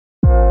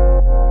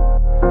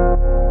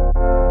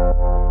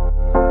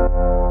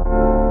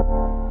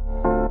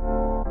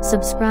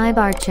Subscribe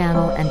our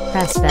channel and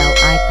press bell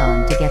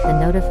icon to get the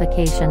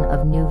notification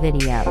of new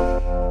video.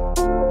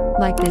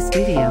 Like this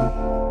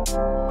video.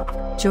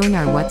 Join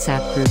our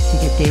WhatsApp group to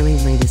get daily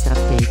latest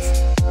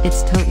updates.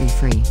 It's totally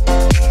free.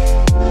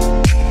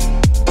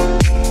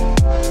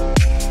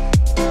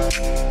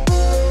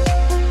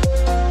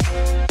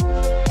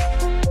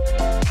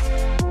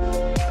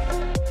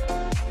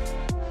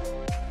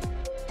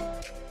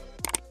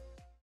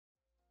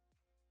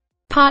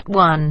 Part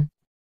 1.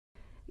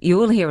 You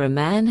will hear a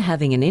man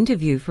having an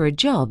interview for a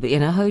job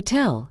in a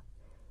hotel.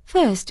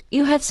 First,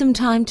 you have some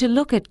time to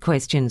look at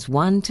questions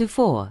 1 to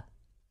 4.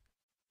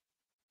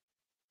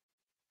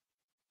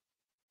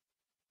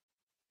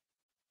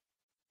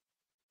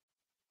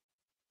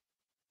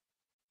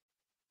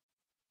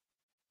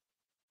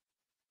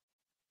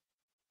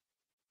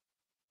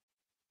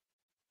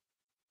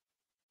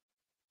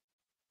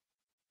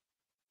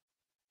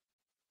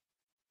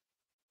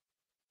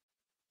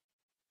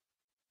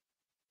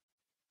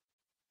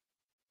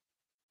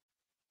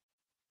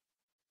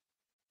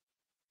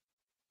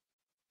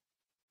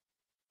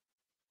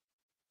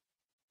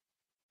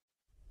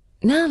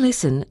 Now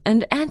listen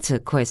and answer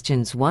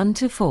questions 1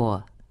 to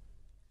 4.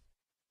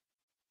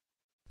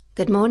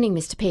 Good morning,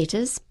 Mr.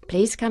 Peters.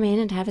 Please come in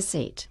and have a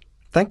seat.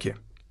 Thank you.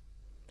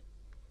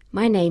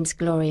 My name's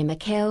Gloria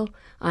McKell.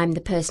 I'm the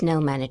personnel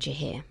manager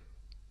here.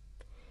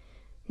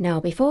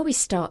 Now, before we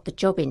start the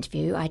job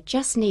interview, I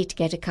just need to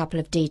get a couple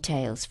of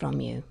details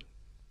from you.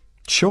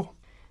 Sure.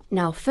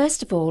 Now,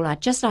 first of all, I'd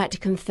just like to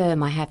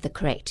confirm I have the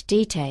correct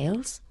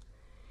details.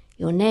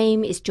 Your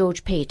name is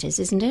George Peters,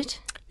 isn't it?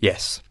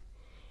 Yes.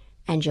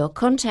 And your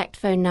contact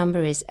phone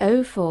number is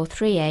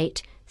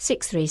 0438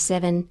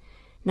 637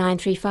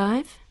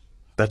 935?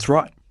 That's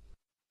right.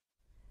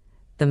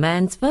 The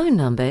man's phone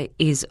number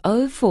is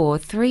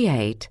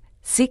 0438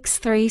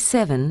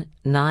 637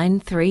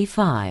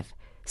 935.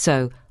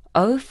 So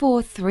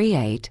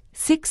 0438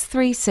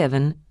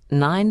 637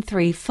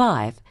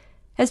 935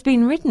 has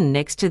been written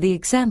next to the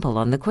example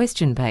on the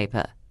question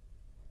paper.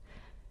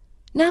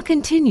 Now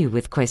continue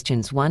with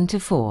questions 1 to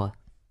 4.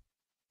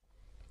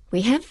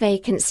 We have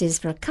vacancies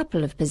for a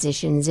couple of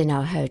positions in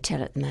our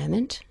hotel at the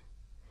moment.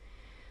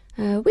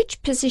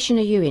 Which position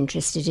are you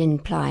interested in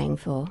applying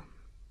for?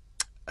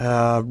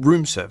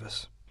 Room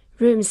service.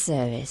 Room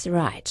service,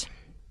 right.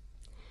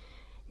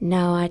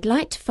 Now, I'd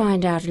like to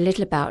find out a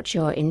little about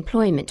your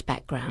employment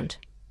background.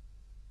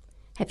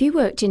 Have you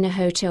worked in a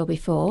hotel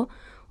before,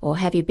 or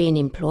have you been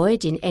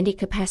employed in any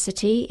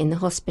capacity in the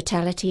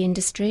hospitality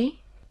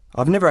industry?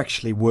 I've never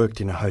actually worked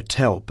in a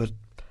hotel, but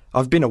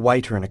I've been a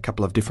waiter in a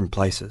couple of different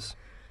places.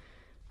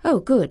 Oh,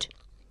 good.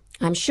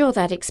 I'm sure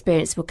that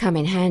experience will come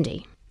in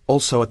handy.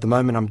 Also, at the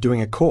moment, I'm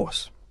doing a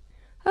course.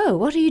 Oh,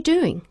 what are you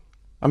doing?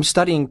 I'm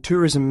studying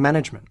tourism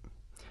management.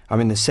 I'm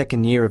in the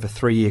second year of a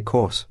 3-year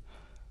course.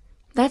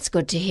 That's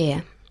good to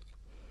hear.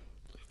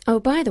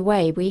 Oh, by the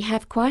way, we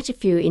have quite a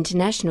few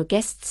international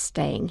guests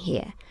staying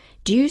here.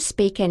 Do you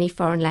speak any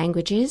foreign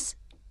languages?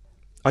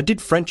 I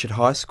did French at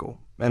high school,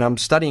 and I'm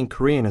studying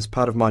Korean as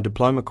part of my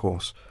diploma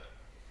course.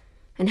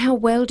 And how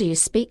well do you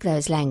speak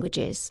those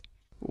languages?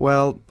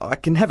 Well, I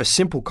can have a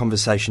simple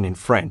conversation in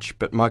French,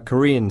 but my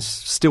Korean's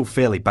still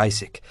fairly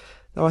basic,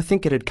 though I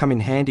think it'd come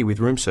in handy with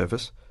room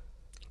service.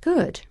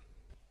 Good.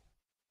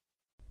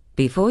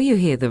 Before you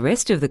hear the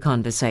rest of the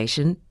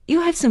conversation,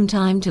 you have some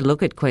time to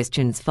look at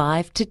questions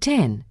 5 to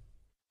 10.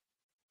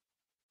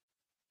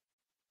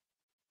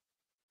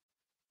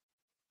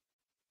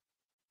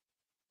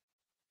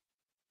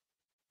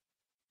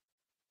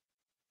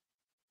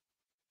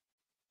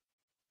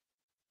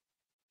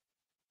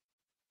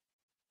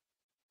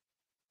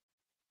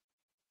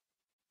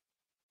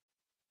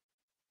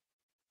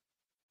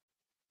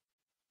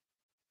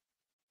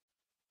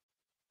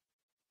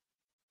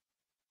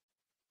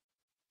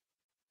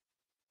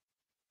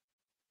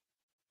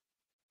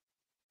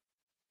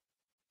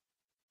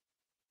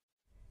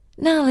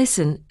 Now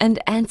listen and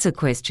answer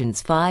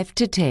questions 5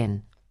 to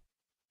 10.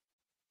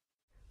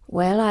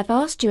 Well, I've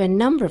asked you a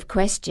number of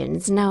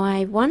questions. Now,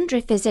 I wonder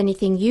if there's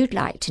anything you'd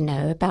like to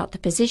know about the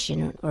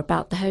position or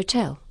about the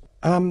hotel.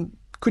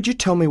 Could you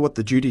tell me what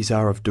the duties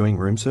are of doing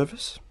room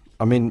service?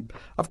 I mean,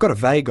 I've got a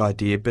vague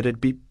idea, but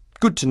it'd be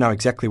good to know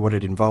exactly what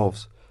it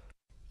involves.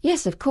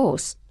 Yes, of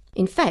course.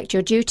 In fact,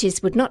 your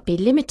duties would not be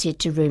limited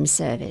to room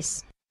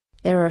service.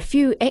 There are a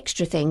few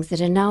extra things that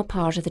are now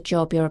part of the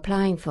job you're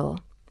applying for.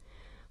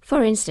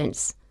 For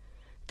instance,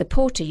 the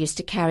porter used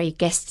to carry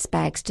guests'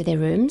 bags to their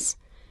rooms,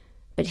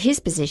 but his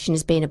position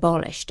has been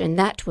abolished, and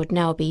that would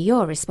now be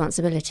your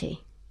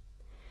responsibility.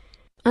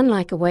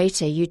 Unlike a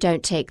waiter, you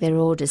don't take their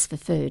orders for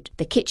food.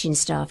 The kitchen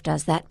staff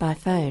does that by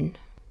phone.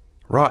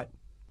 Right.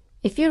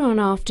 If you're on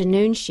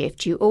afternoon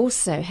shift, you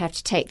also have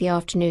to take the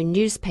afternoon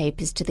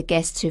newspapers to the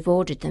guests who've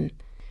ordered them.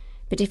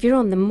 But if you're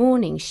on the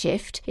morning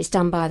shift, it's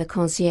done by the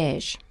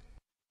concierge.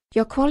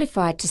 You're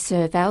qualified to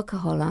serve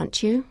alcohol,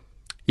 aren't you?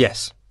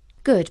 Yes.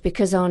 Good,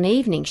 because on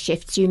evening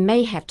shifts you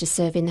may have to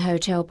serve in the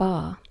hotel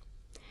bar.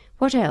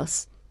 What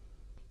else?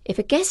 If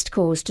a guest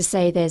calls to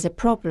say there's a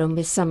problem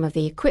with some of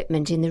the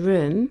equipment in the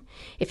room,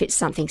 if it's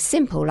something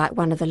simple like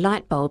one of the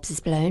light bulbs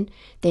is blown,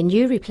 then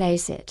you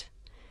replace it.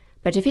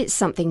 But if it's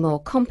something more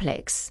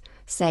complex,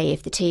 say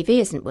if the TV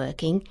isn't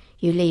working,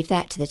 you leave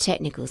that to the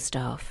technical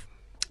staff.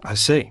 I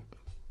see.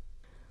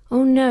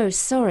 Oh no,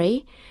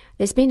 sorry,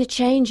 there's been a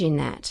change in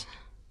that.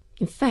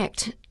 In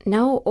fact,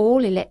 now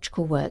all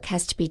electrical work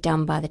has to be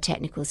done by the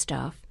technical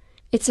staff.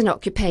 It's an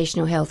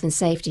occupational health and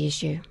safety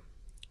issue.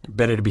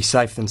 Better to be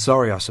safe than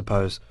sorry, I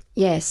suppose.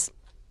 Yes.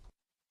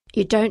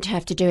 You don't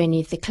have to do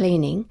any of the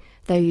cleaning,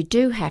 though you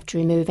do have to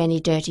remove any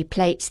dirty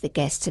plates the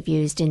guests have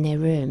used in their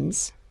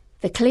rooms.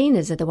 The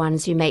cleaners are the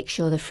ones who make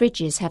sure the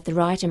fridges have the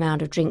right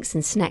amount of drinks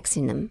and snacks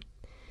in them.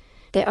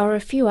 There are a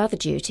few other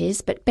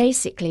duties, but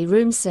basically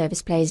room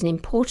service plays an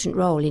important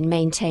role in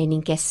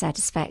maintaining guest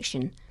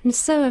satisfaction, and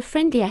so a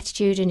friendly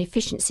attitude and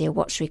efficiency are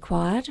what's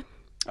required.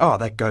 Oh,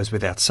 that goes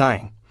without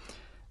saying.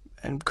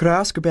 And could I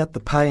ask about the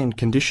pay and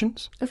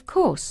conditions? Of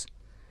course.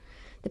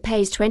 The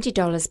pay is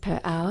 $20 per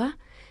hour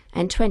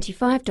and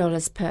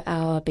 $25 per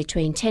hour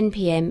between 10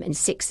 p.m. and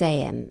 6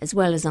 a.m, as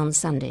well as on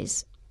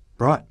Sundays.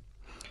 Right.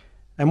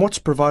 And what's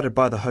provided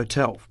by the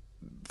hotel?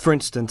 For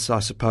instance,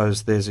 I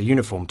suppose there's a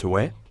uniform to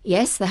wear?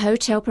 Yes, the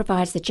hotel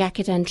provides the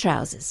jacket and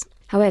trousers.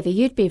 However,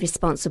 you'd be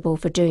responsible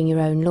for doing your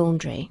own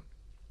laundry.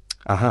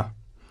 Uh-huh.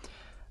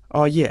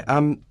 Oh,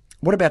 yeah.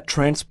 What about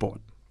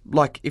transport?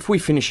 Like, if we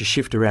finish a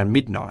shift around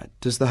midnight,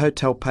 does the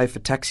hotel pay for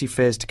taxi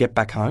fares to get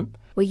back home?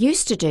 We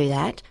used to do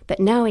that, but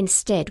now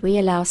instead we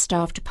allow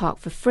staff to park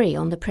for free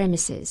on the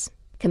premises.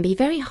 It can be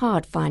very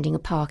hard finding a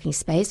parking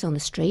space on the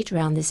street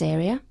around this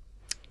area.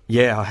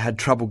 Yeah, I had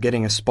trouble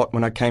getting a spot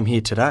when I came here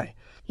today.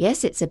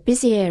 Yes, it's a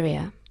busy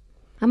area.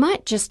 I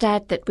might just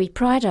add that we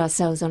pride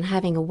ourselves on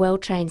having a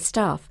well-trained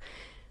staff,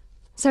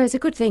 so it's a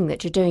good thing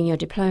that you're doing your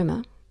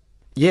diploma.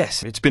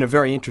 Yes, it's been a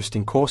very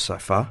interesting course so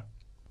far.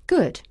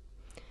 Good.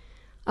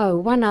 Oh,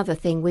 one other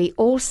thing, we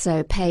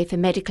also pay for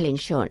medical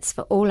insurance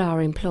for all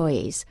our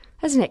employees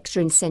as an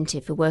extra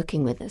incentive for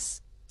working with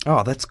us.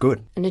 Oh, that's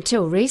good. And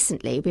until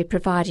recently, we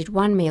provided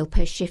 1 meal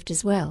per shift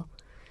as well,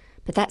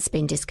 but that's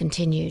been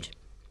discontinued.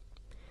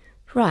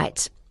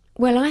 Right.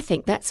 Well, I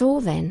think that's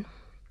all then.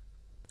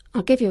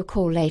 I'll give you a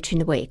call later in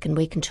the week and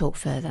we can talk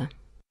further.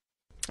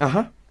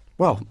 Uh-huh.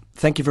 Well,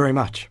 thank you very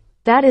much.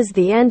 That is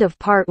the end of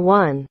part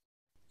 1.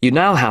 You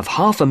now have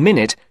half a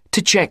minute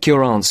to check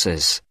your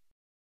answers.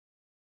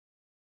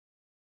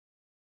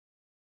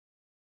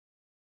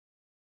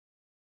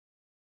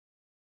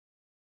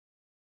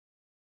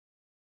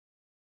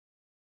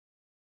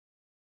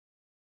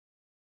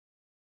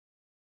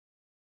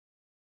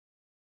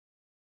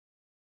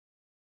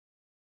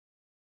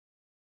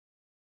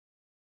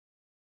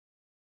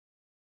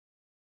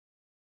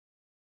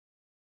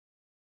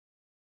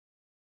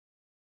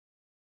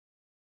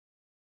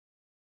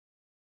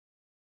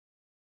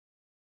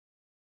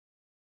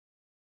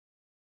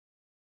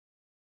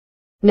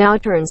 Now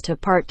turns to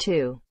part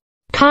 2.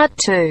 Part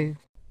 2.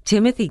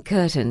 Timothy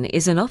Curtin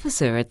is an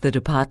officer at the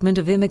Department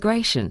of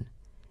Immigration.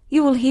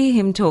 You will hear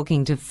him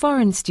talking to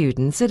foreign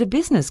students at a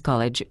business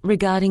college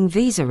regarding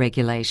visa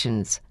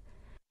regulations.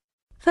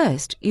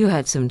 First, you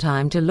have some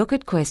time to look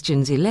at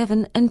questions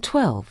 11 and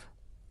 12.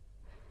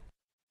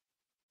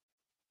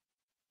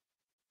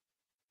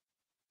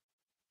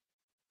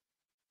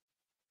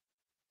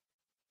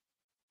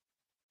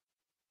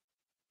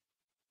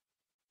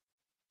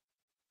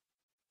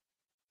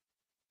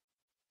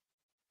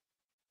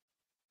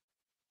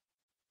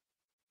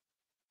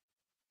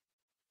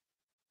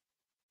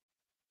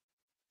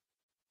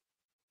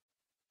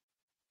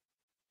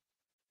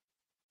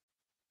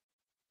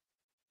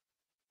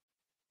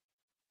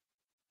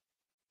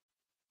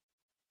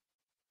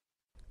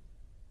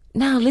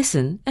 Now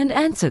listen and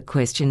answer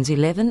questions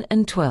 11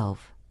 and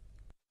 12.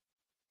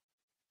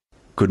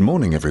 Good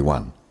morning,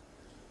 everyone.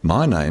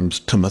 My name's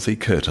Timothy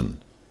Curtin,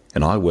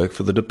 and I work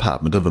for the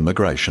Department of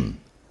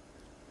Immigration.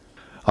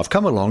 I've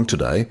come along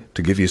today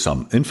to give you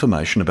some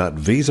information about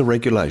visa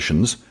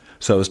regulations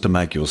so as to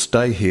make your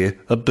stay here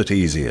a bit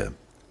easier.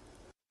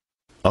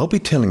 I'll be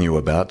telling you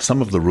about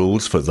some of the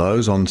rules for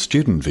those on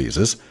student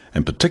visas,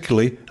 and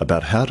particularly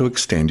about how to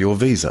extend your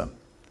visa.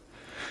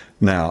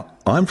 Now,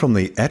 I'm from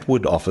the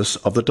Atwood office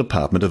of the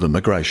Department of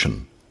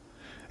Immigration.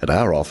 At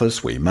our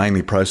office, we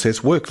mainly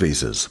process work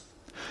visas.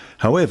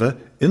 However,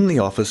 in the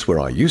office where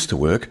I used to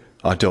work,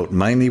 I dealt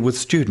mainly with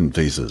student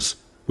visas,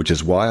 which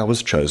is why I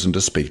was chosen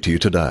to speak to you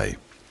today.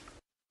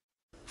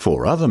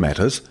 For other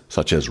matters,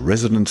 such as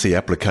residency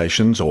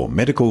applications or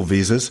medical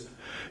visas,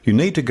 you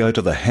need to go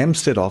to the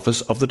Hampstead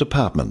office of the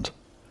department.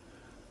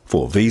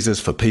 For visas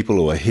for people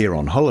who are here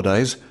on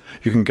holidays,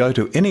 you can go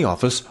to any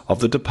office of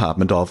the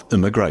Department of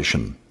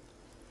Immigration.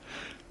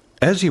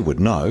 As you would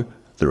know,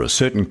 there are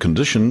certain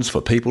conditions for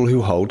people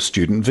who hold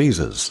student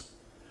visas.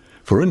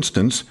 For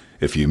instance,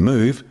 if you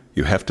move,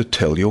 you have to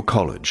tell your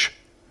college.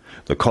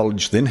 The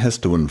college then has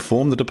to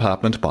inform the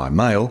department by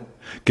mail,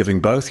 giving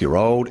both your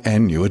old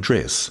and new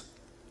address.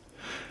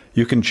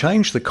 You can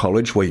change the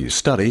college where you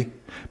study,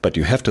 but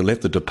you have to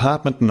let the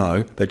department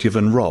know that you've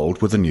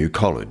enrolled with a new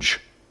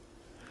college.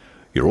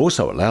 You're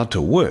also allowed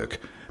to work,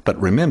 but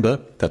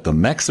remember that the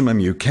maximum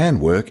you can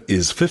work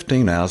is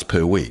 15 hours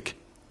per week,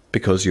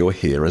 because you're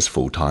here as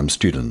full-time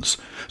students,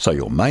 so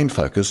your main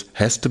focus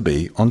has to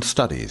be on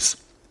studies.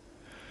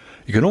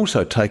 You can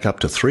also take up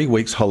to 3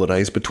 weeks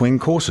holidays between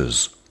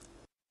courses.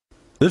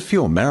 If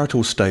your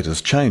marital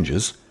status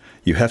changes,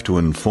 you have to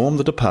inform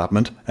the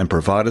department and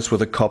provide us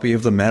with a copy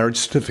of the marriage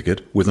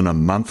certificate within a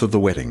month of the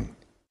wedding.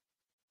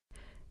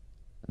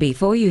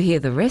 Before you hear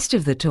the rest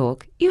of the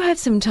talk, you have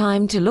some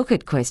time to look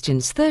at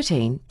questions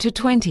 13 to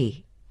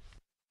 20.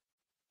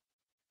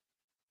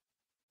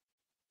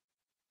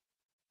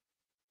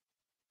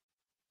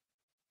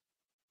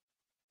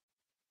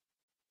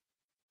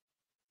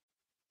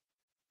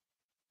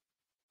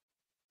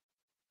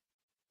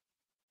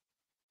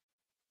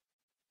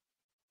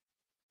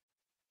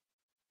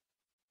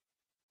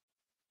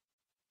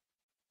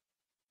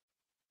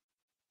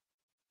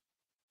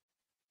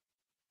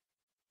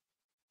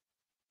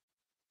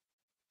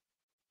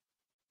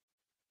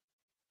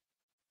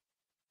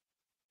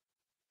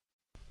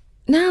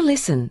 Now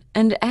listen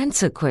and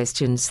answer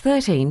questions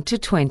 13 to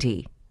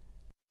 20.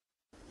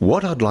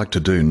 What I'd like to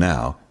do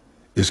now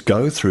is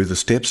go through the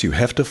steps you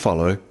have to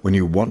follow when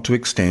you want to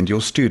extend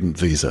your student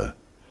visa,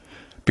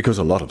 because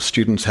a lot of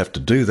students have to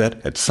do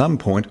that at some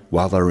point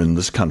while they're in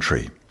this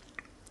country.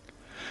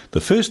 The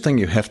first thing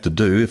you have to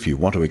do if you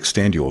want to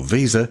extend your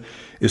visa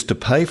is to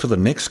pay for the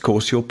next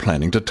course you're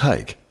planning to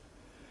take.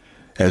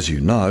 As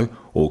you know,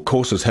 all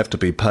courses have to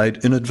be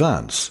paid in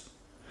advance.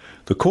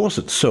 The course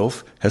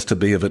itself has to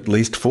be of at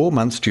least 4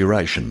 months'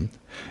 duration,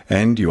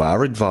 and you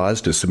are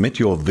advised to submit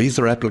your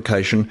visa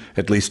application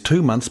at least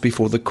 2 months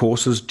before the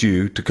course is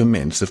due to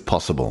commence if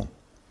possible.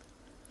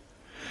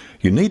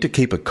 You need to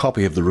keep a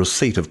copy of the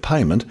receipt of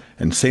payment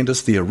and send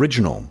us the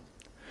original.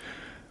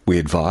 We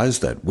advise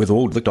that with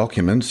all the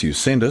documents you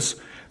send us,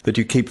 that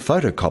you keep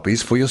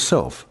photocopies for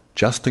yourself,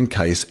 just in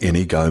case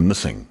any go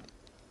missing.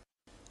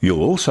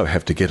 You'll also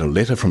have to get a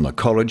letter from the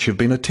college you've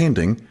been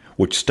attending,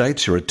 which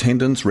states your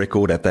attendance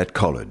record at that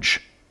college.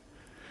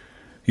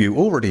 You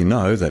already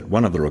know that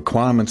one of the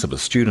requirements of a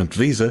student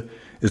visa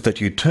is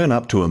that you turn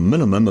up to a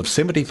minimum of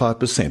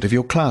 75% of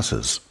your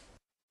classes.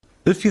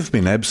 If you've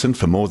been absent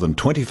for more than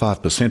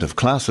 25% of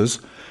classes,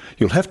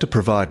 you'll have to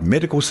provide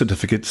medical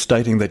certificates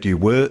stating that you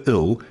were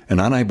ill and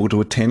unable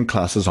to attend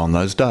classes on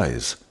those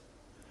days.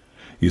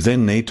 You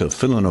then need to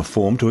fill in a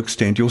form to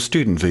extend your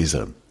student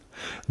visa.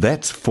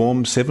 That's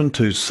Form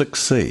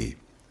 726C.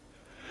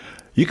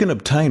 You can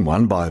obtain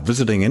one by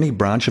visiting any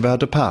branch of our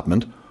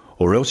department,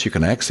 or else you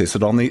can access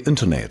it on the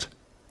internet.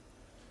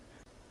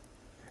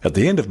 At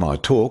the end of my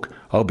talk,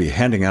 I'll be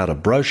handing out a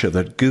brochure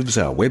that gives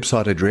our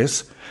website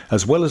address,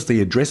 as well as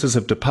the addresses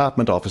of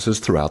department offices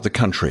throughout the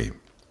country.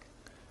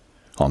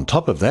 On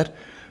top of that,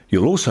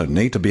 you'll also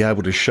need to be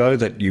able to show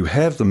that you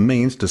have the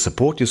means to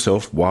support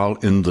yourself while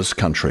in this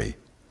country.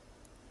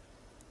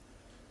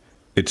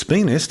 It's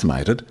been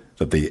estimated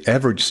that the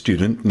average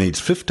student needs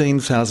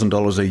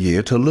 $15,000 a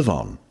year to live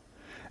on.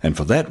 And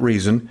for that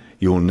reason,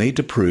 you'll need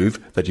to prove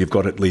that you've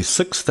got at least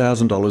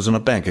 $6,000 in a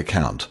bank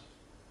account.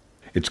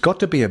 It's got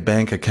to be a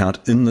bank account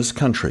in this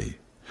country,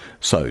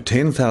 so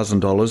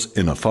 $10,000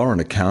 in a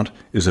foreign account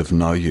is of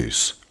no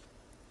use.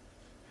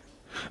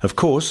 Of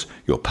course,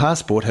 your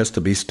passport has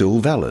to be still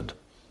valid.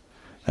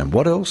 And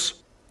what else?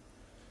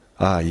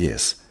 Ah,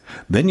 yes.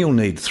 Then you'll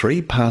need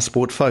 3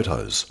 passport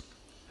photos.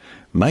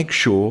 Make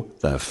sure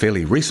they're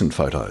fairly recent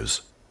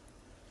photos.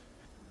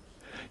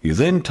 You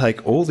then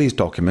take all these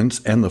documents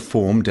and the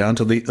form down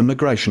to the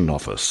immigration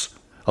office,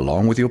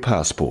 along with your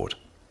passport.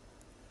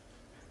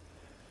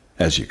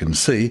 As you can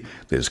see,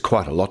 there's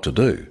quite a lot to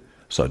do,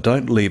 so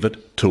don't leave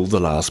it till the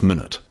last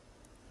minute.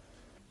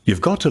 You've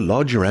got to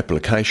lodge your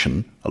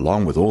application,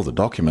 along with all the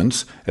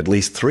documents, at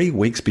least 3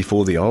 weeks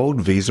before the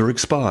old visa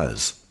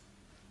expires.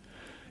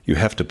 You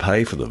have to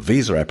pay for the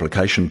visa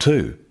application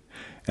too,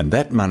 and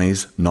that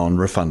money's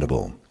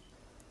non-refundable.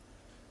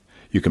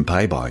 You can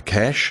pay by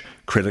cash,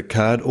 credit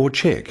card or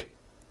cheque.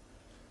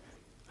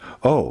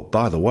 Oh,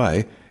 by the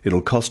way,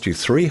 it'll cost you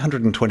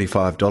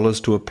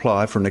 $325 to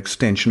apply for an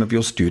extension of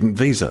your student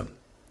visa.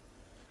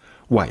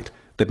 Wait,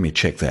 let me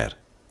check that.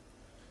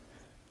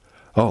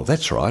 Oh,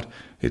 that's right,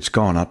 it's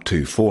gone up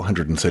to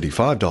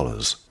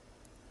 $435.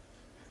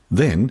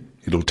 Then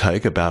it'll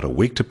take about a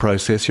week to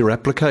process your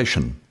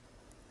application.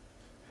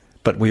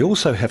 But we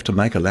also have to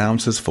make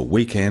allowances for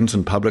weekends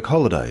and public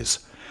holidays,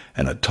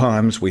 and at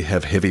times we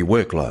have heavy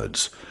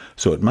workloads,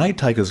 so it may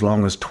take as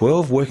long as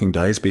 12 working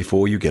days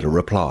before you get a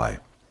reply.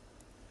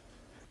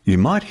 You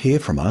might hear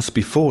from us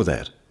before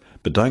that,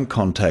 but don't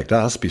contact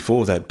us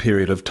before that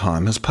period of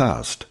time has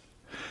passed.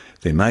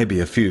 There may be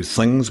a few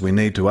things we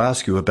need to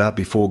ask you about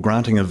before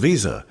granting a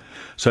visa,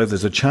 so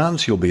there's a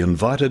chance you'll be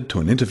invited to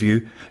an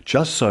interview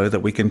just so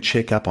that we can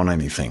check up on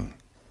anything.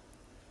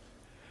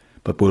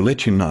 But we'll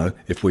let you know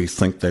if we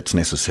think that's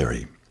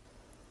necessary.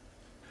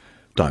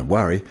 Don't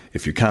worry,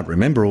 if you can't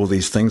remember all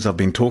these things I've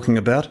been talking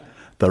about,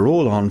 they're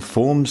all on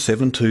Form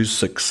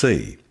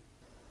 726C.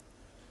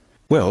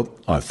 Well,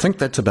 I think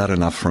that's about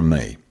enough from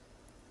me.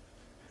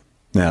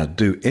 Now,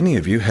 do any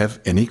of you have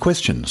any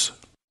questions?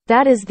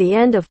 That is the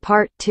end of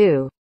part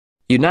 2.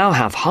 You now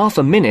have half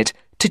a minute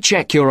to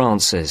check your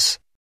answers.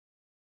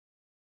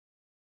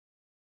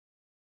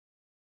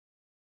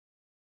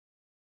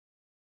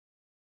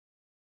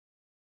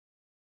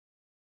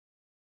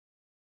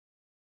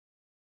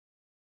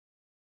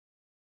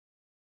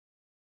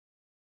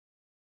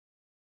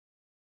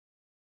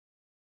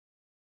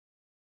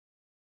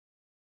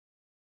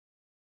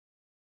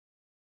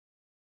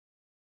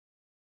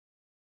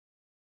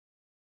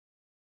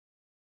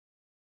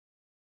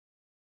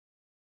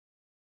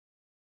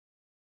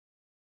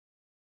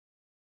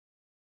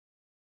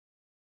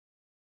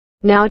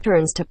 Now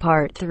turns to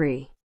part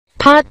 3.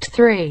 Part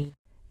 3.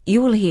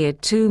 You will hear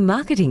two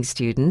marketing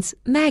students,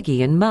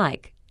 Maggie and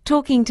Mike,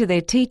 talking to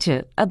their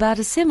teacher about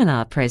a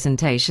seminar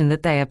presentation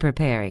that they are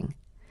preparing.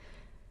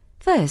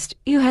 First,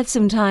 you have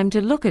some time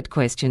to look at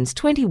questions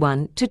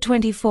 21 to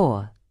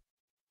 24.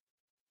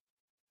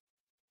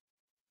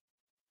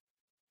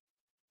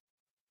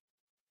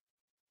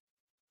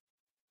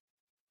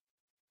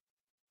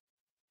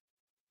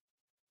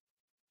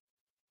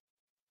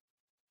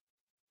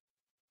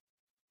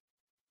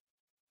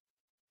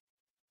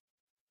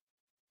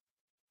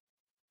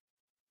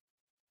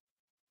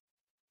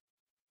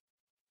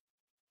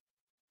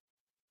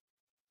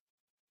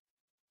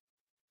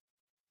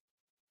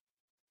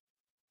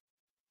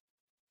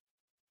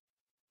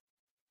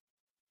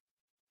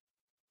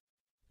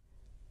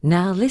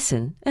 Now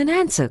listen and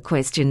answer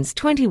questions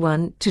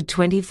 21 to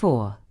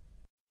 24.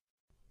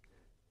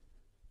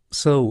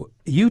 So,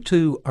 you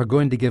two are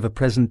going to give a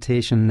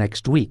presentation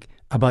next week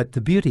about the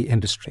beauty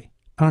industry,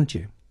 aren't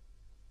you?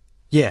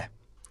 Yeah,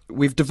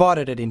 we've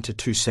divided it into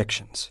two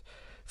sections.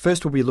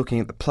 First we'll be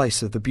looking at the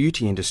place of the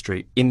beauty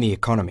industry in the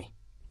economy.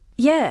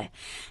 Yeah,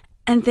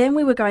 and then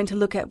we were going to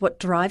look at what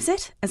drives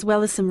it, as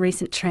well as some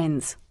recent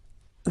trends.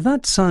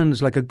 That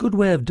sounds like a good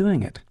way of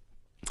doing it.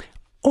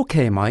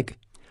 OK, Mike,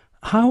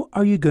 how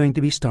are you going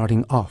to be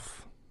starting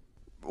off?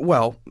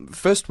 Well,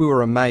 first we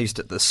were amazed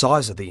at the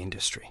size of the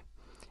industry.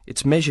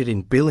 It's measured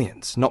in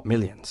billions, not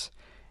millions.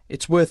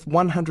 It's worth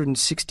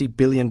 $160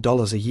 billion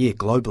a year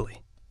globally.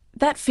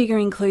 That figure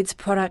includes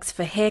products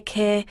for hair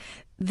care.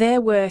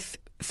 They're worth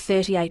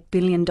 $38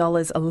 billion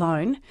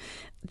alone.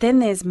 Then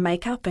there's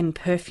makeup and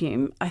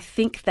perfume. I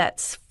think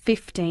that's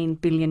 $15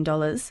 billion.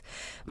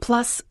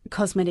 Plus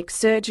cosmetic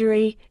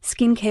surgery,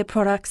 skincare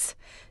products,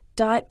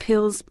 diet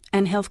pills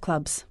and health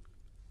clubs.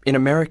 In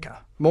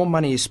America, more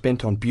money is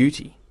spent on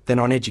beauty than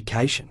on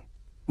education.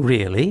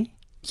 Really?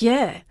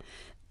 Yeah.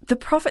 The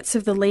profits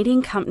of the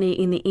leading company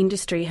in the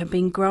industry have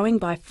been growing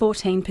by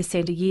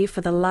 14% a year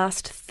for the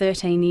last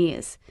 13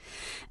 years.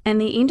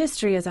 And the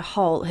industry as a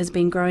whole has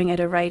been growing at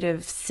a rate of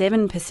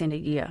 7% a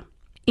year.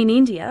 In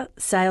India,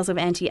 sales of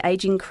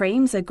anti-aging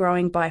creams are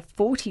growing by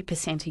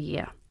 40% a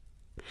year.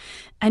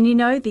 And you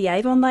know the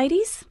Avon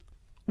ladies?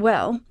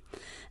 Well,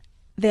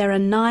 there are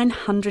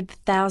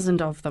 900,000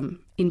 of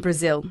them in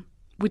Brazil,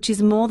 which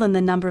is more than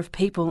the number of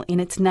people in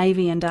its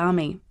navy and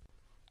army.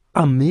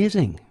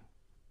 Amazing.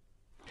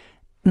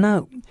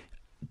 Now,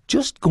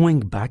 just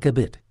going back a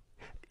bit,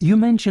 you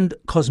mentioned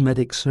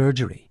cosmetic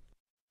surgery.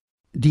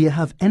 Do you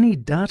have any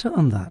data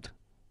on that?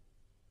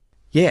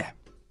 Yeah.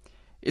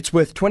 It's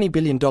worth $20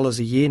 billion a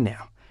year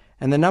now,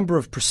 and the number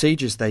of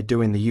procedures they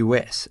do in the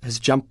US has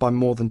jumped by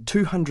more than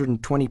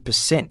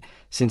 220%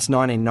 since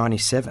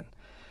 1997.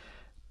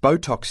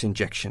 Botox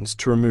injections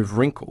to remove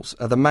wrinkles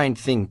are the main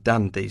thing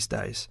done these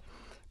days,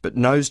 but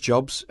nose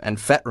jobs and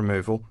fat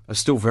removal are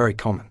still very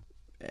common.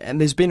 And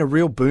there's been a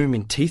real boom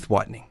in teeth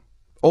whitening.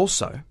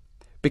 Also,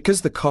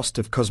 because the cost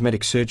of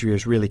cosmetic surgery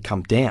has really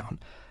come down,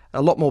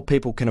 a lot more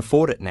people can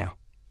afford it now.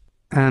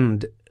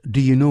 And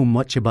do you know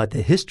much about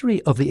the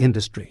history of the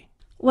industry?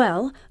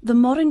 Well, the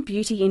modern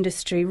beauty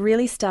industry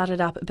really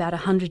started up about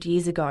 100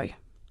 years ago.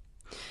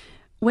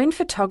 When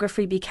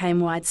photography became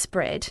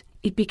widespread,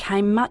 it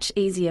became much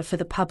easier for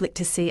the public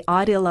to see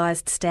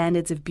idealised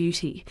standards of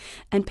beauty,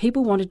 and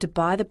people wanted to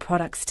buy the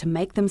products to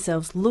make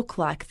themselves look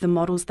like the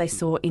models they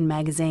saw in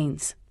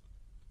magazines.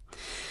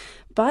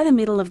 By the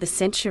middle of the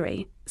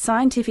century,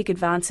 scientific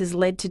advances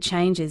led to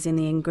changes in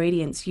the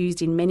ingredients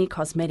used in many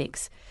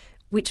cosmetics,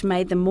 which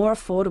made them more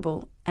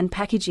affordable, and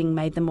packaging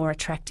made them more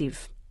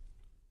attractive.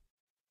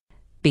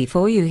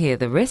 Before you hear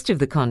the rest of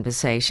the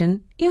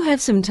conversation, you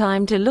have some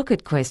time to look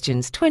at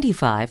questions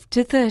 25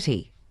 to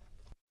 30.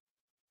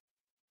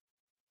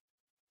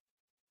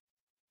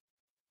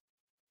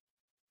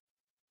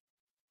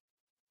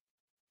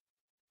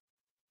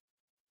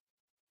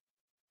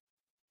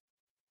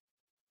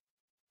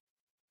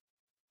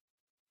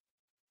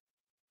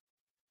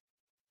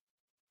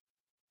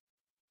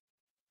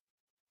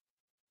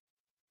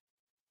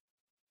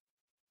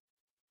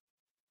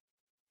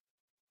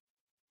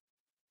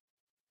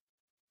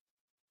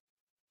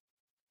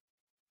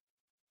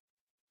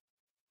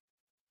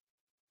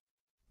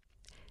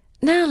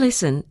 Now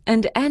listen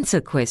and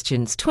answer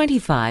questions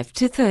 25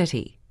 to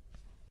 30.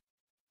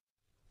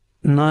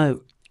 Now,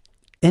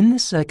 in the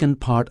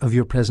second part of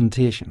your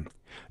presentation,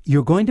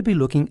 you're going to be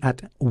looking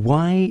at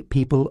why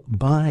people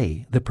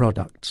buy the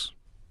products.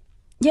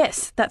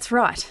 Yes, that's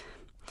right.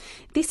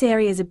 This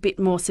area is a bit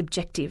more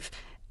subjective,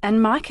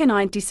 and Mike and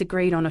I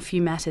disagreed on a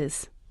few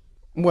matters.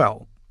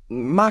 Well,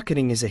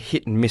 marketing is a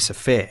hit and miss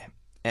affair,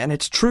 and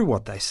it's true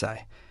what they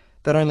say,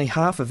 that only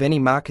half of any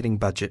marketing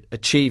budget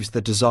achieves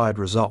the desired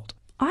result.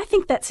 I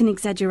think that's an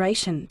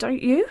exaggeration,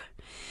 don't you?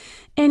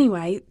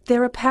 Anyway,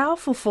 there are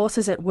powerful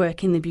forces at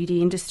work in the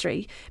beauty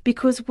industry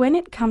because when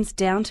it comes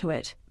down to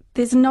it,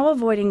 there's no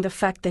avoiding the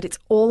fact that it's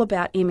all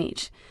about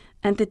image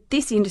and that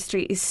this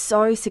industry is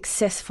so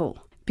successful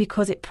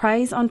because it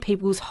preys on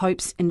people's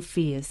hopes and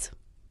fears.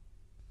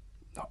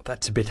 Oh,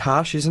 that's a bit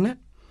harsh, isn't it?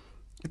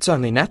 It's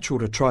only natural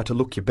to try to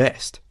look your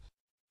best.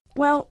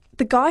 Well,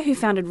 the guy who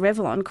founded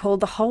Revlon called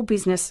the whole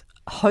business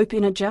hope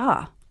in a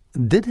jar.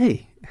 Did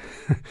he?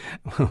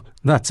 Well,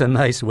 that's a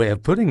nice way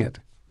of putting it.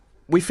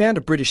 We found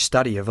a British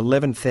study of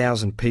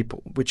 11,000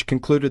 people which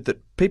concluded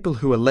that people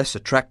who are less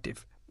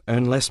attractive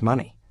earn less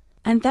money.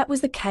 And that was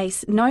the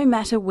case no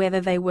matter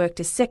whether they worked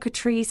as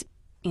secretaries,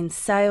 in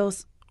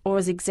sales or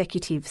as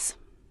executives.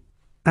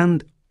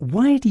 And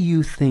why do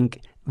you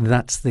think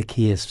that's the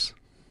case?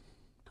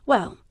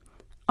 Well,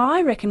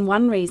 I reckon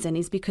one reason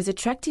is because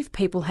attractive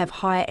people have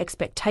higher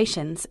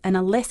expectations and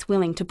are less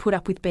willing to put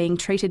up with being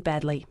treated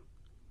badly.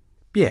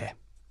 Yeah,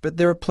 but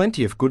there are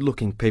plenty of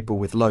good-looking people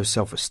with low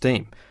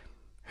self-esteem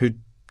who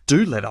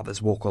do let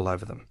others walk all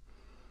over them.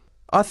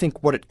 I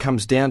think what it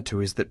comes down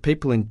to is that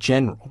people in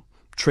general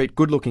treat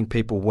good-looking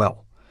people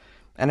well,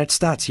 and it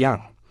starts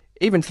young.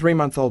 Even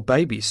 3-month-old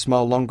babies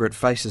smile longer at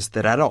faces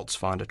that adults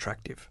find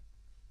attractive.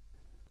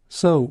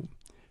 So,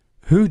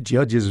 who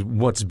judges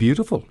what's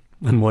beautiful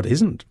and what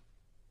isn't?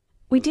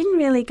 We didn't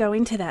really go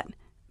into that,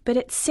 but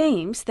it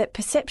seems that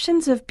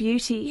perceptions of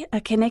beauty are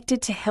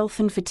connected to health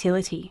and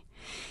fertility.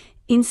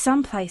 In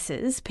some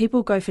places,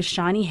 people go for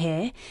shiny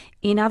hair.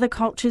 In other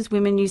cultures,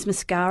 women use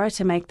mascara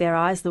to make their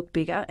eyes look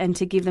bigger and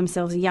to give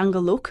themselves a younger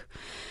look.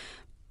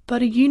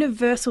 But a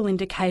universal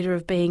indicator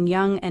of being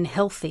young and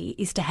healthy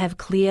is to have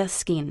clear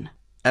skin.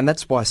 And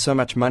that's why so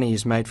much money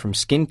is made from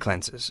skin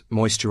cleansers,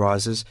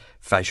 moisturisers,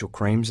 facial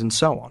creams and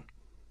so on.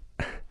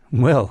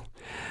 Well,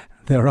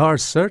 there are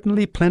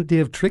certainly plenty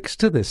of tricks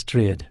to this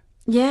trade.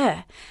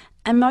 Yeah,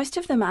 and most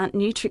of them aren't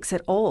new tricks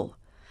at all.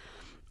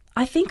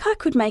 I think I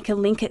could make a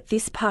link at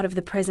this part of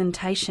the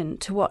presentation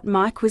to what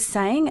Mike was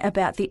saying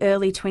about the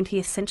early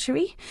 20th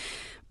century,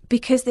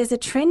 because there's a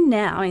trend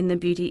now in the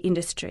beauty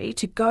industry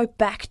to go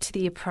back to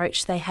the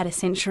approach they had a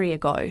century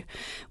ago,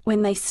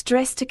 when they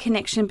stressed a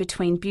connection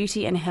between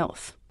beauty and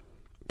health.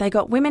 They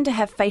got women to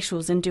have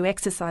facials and do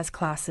exercise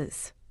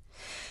classes.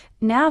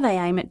 Now they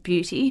aim at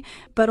beauty,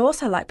 but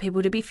also like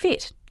people to be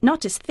fit,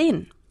 not just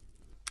thin.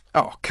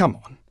 Oh, come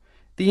on.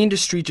 The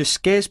industry just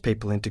scares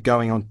people into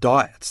going on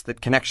diets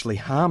that can actually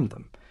harm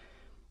them.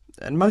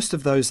 And most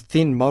of those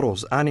thin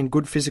models aren't in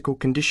good physical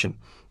condition.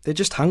 They're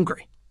just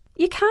hungry.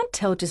 You can't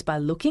tell just by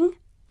looking.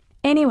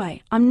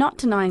 Anyway, I'm not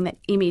denying that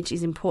image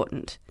is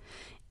important.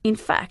 In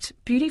fact,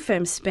 beauty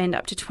firms spend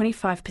up to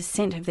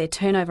 25% of their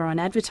turnover on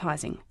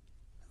advertising.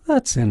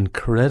 That's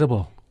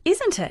incredible.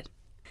 Isn't it?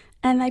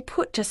 And they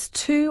put just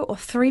 2 or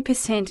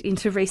 3%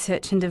 into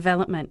research and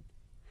development.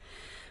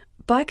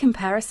 By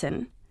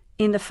comparison,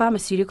 in the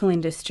pharmaceutical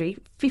industry,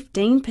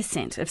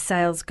 15% of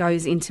sales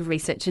goes into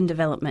research and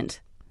development.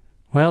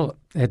 Well,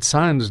 it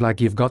sounds like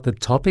you've got the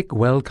topic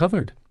well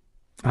covered.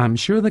 I'm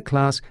sure the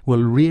class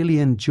will really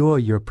enjoy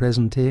your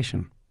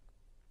presentation.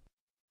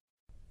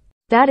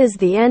 That is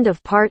the end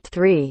of part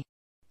 3.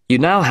 You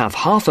now have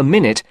half a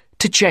minute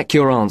to check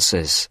your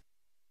answers.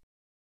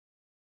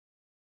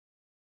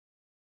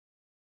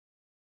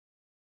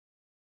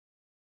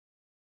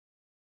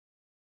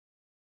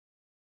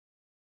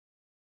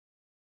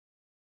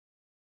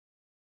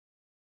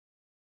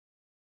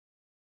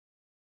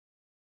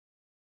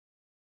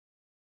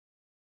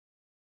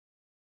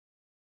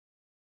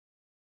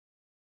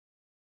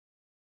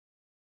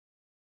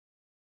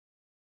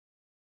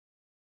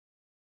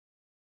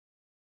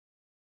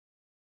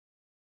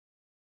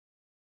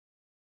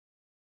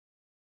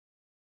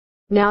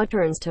 Now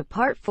turns to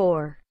part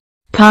 4.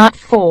 Part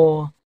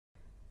 4.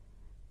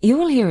 You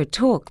will hear a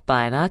talk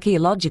by an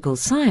archaeological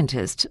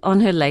scientist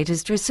on her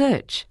latest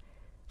research.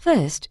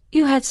 First,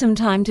 you had some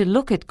time to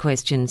look at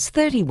questions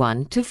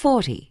 31 to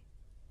 40.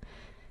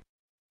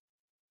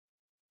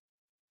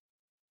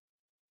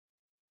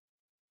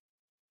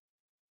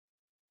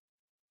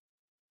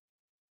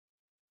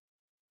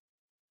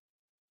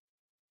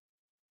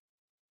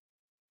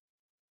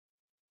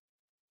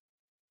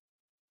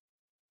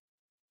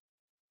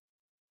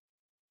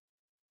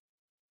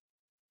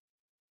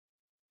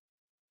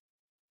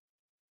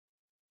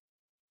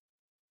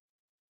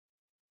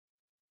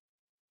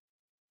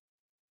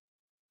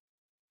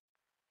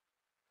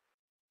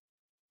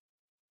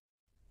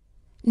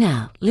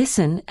 Now,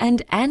 listen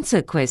and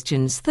answer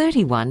questions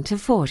 31 to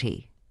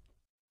 40.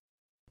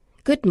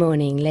 Good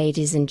morning,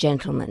 ladies and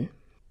gentlemen.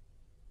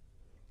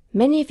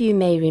 Many of you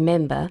may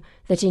remember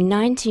that in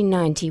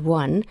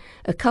 1991,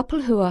 a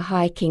couple who were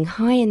hiking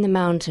high in the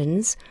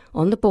mountains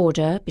on the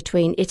border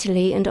between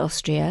Italy and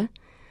Austria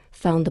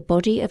found the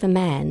body of a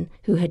man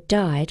who had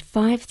died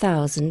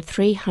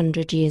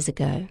 5,300 years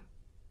ago.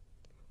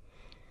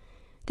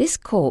 This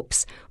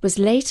corpse was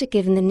later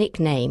given the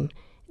nickname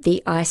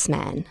the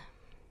Iceman.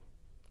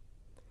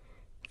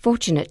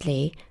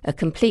 Fortunately, a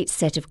complete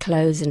set of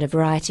clothes and a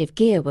variety of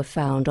gear were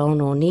found on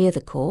or near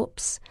the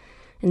corpse,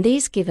 and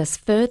these give us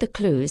further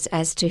clues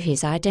as to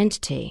his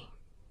identity.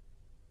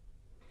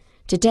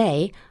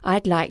 Today,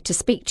 I'd like to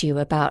speak to you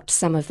about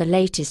some of the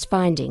latest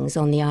findings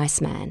on the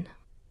Iceman.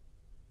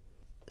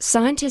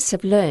 Scientists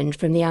have learned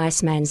from the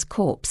Iceman's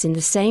corpse in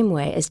the same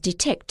way as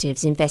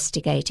detectives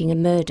investigating a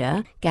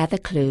murder gather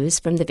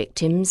clues from the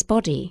victim's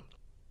body.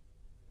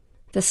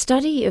 The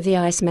study of the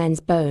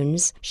Iceman's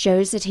bones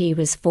shows that he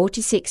was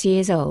 46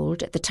 years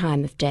old at the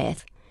time of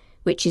death,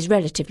 which is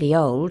relatively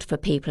old for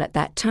people at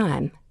that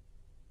time.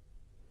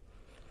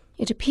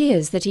 It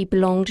appears that he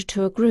belonged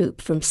to a group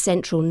from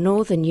central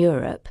northern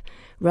Europe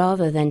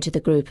rather than to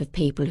the group of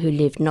people who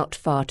lived not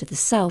far to the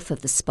south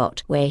of the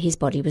spot where his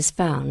body was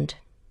found.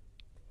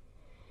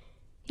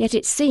 Yet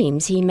it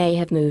seems he may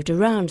have moved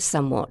around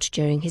somewhat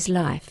during his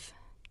life.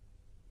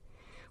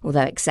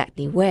 Although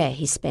exactly where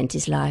he spent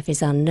his life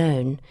is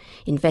unknown,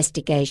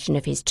 investigation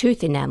of his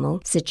tooth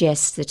enamel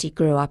suggests that he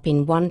grew up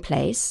in one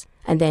place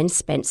and then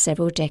spent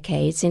several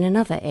decades in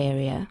another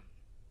area.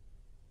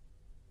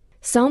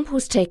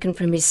 Samples taken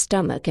from his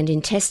stomach and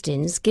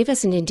intestines give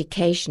us an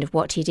indication of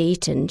what he'd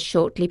eaten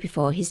shortly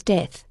before his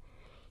death,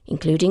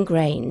 including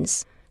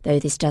grains, though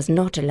this does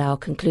not allow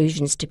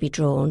conclusions to be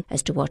drawn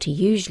as to what he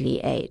usually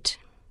ate.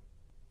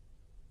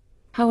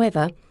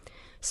 However,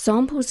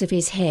 samples of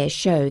his hair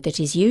show that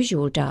his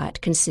usual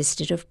diet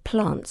consisted of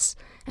plants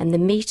and the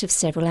meat of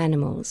several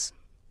animals.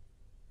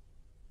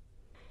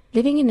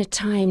 Living in a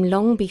time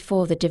long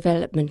before the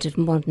development of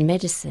modern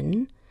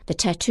medicine, the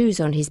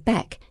tattoos on his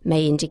back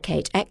may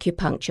indicate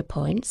acupuncture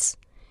points,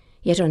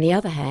 yet on the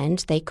other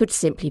hand they could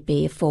simply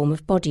be a form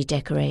of body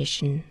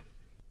decoration.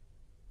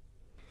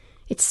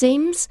 It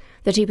seems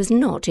that he was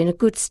not in a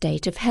good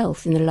state of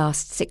health in the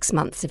last 6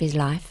 months of his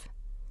life.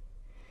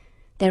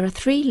 There are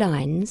 3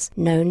 lines,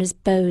 known as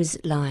Bowes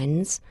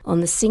lines, on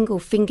the single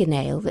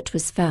fingernail that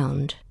was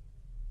found.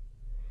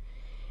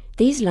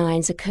 These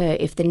lines occur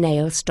if the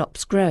nail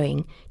stops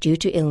growing due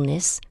to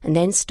illness and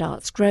then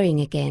starts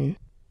growing again.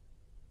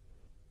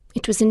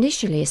 It was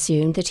initially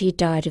assumed that he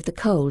died of the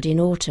cold in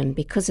autumn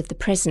because of the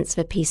presence of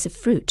a piece of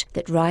fruit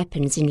that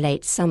ripens in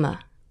late summer.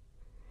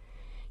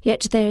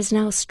 Yet there is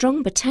now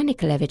strong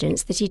botanical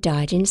evidence that he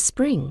died in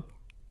spring.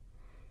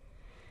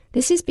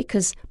 This is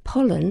because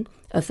pollen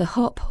of the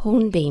hop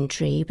hornbeam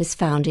tree was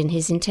found in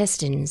his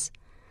intestines,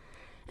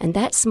 and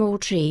that small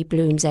tree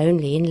blooms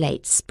only in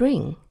late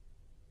spring.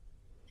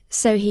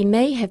 So he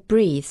may have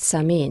breathed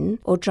some in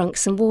or drunk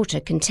some water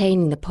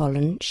containing the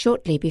pollen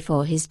shortly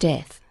before his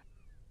death.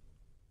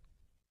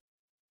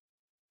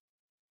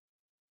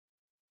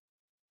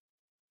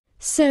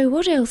 So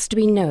what else do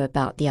we know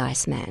about the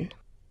Iceman?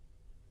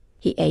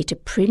 He ate a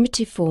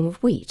primitive form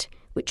of wheat,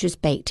 which was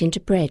baked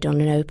into bread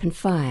on an open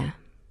fire.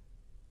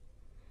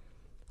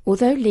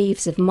 Although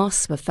leaves of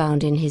moss were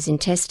found in his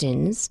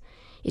intestines,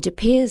 it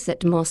appears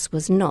that moss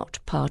was not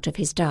part of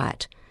his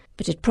diet,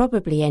 but had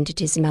probably entered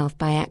his mouth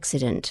by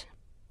accident.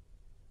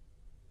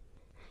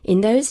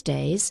 In those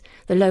days,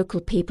 the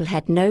local people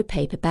had no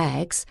paper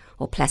bags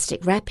or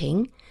plastic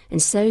wrapping, and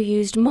so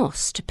used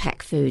moss to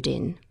pack food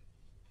in.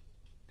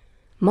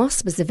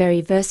 Moss was a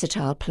very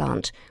versatile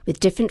plant, with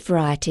different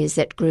varieties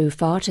that grew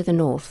far to the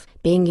north,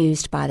 being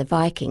used by the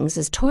Vikings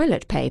as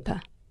toilet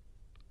paper.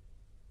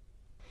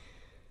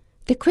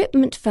 The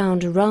equipment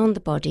found around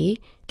the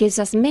body gives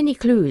us many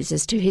clues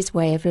as to his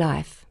way of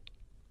life.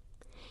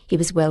 He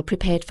was well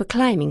prepared for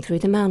climbing through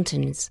the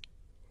mountains.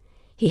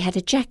 He had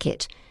a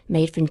jacket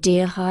made from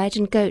deer hide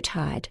and goat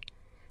hide,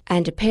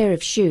 and a pair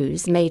of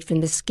shoes made from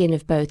the skin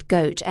of both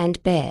goat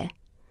and bear,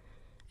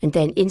 and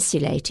then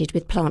insulated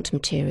with plant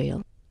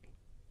material.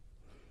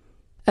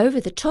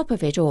 Over the top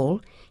of it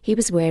all, he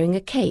was wearing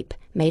a cape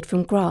made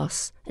from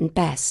grass and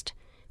bast,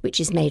 which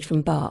is made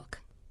from bark.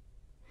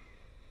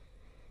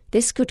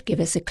 This could give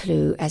us a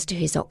clue as to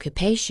his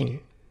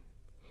occupation.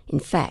 In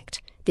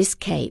fact, this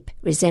cape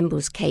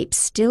resembles capes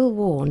still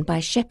worn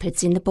by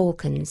shepherds in the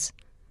Balkans,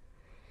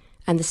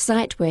 and the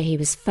site where he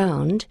was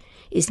found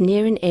is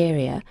near an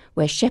area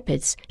where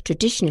shepherds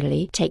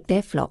traditionally take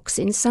their flocks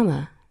in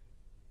summer.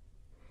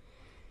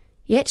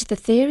 Yet the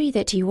theory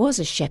that he was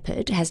a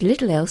shepherd has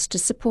little else to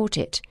support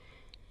it.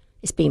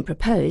 It's been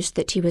proposed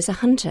that he was a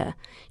hunter,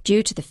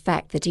 due to the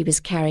fact that he was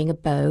carrying a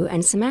bow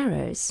and some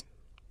arrows.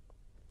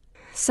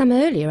 Some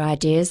earlier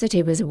ideas that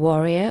he was a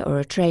warrior or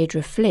a trader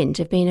of flint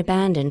have been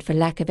abandoned for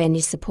lack of any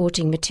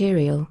supporting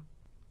material.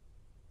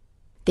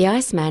 The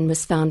Iceman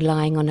was found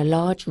lying on a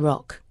large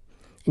rock,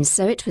 and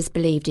so it was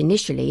believed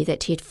initially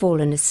that he had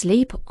fallen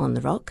asleep on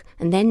the rock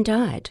and then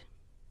died.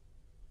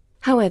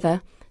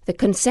 However, the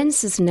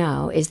consensus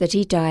now is that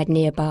he died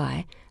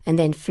nearby and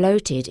then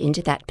floated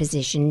into that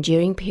position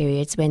during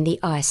periods when the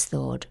ice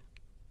thawed.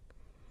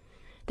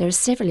 There are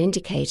several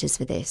indicators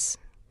for this.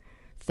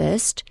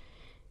 First,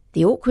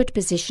 the awkward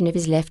position of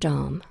his left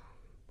arm.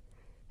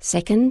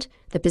 Second,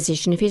 the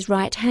position of his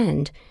right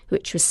hand,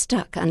 which was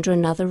stuck under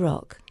another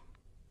rock.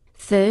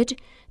 Third,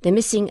 the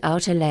missing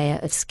outer layer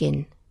of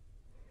skin,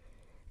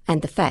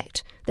 and the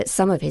fact that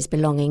some of his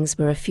belongings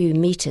were a few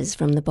metres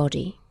from the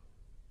body.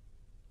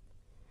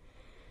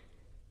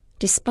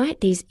 Despite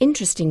these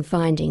interesting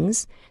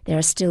findings, there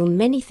are still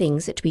many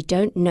things that we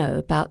don't know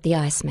about the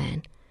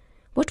Iceman.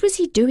 What was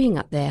he doing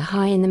up there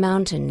high in the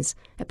mountains,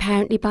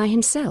 apparently by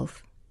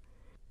himself?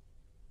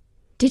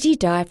 Did he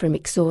die from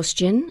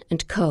exhaustion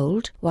and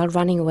cold while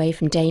running away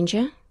from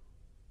danger?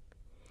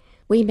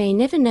 We may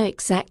never know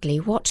exactly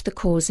what the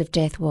cause of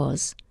death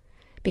was,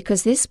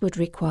 because this would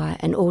require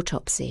an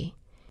autopsy,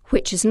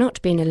 which has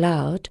not been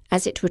allowed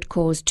as it would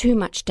cause too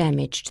much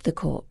damage to the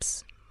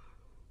corpse.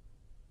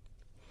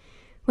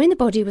 When the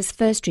body was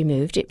first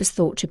removed, it was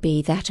thought to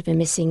be that of a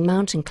missing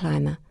mountain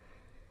climber,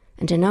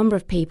 and a number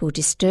of people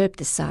disturbed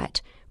the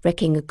site,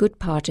 wrecking a good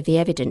part of the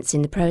evidence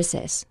in the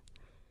process.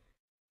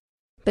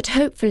 But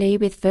hopefully,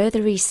 with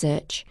further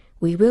research,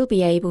 we will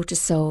be able to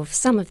solve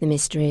some of the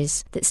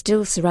mysteries that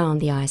still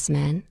surround the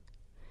Iceman,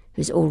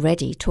 who's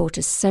already taught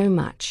us so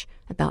much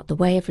about the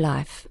way of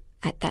life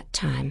at that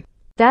time.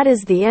 That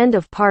is the end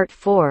of part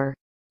 4.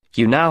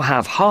 You now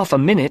have half a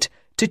minute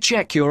to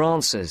check your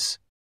answers.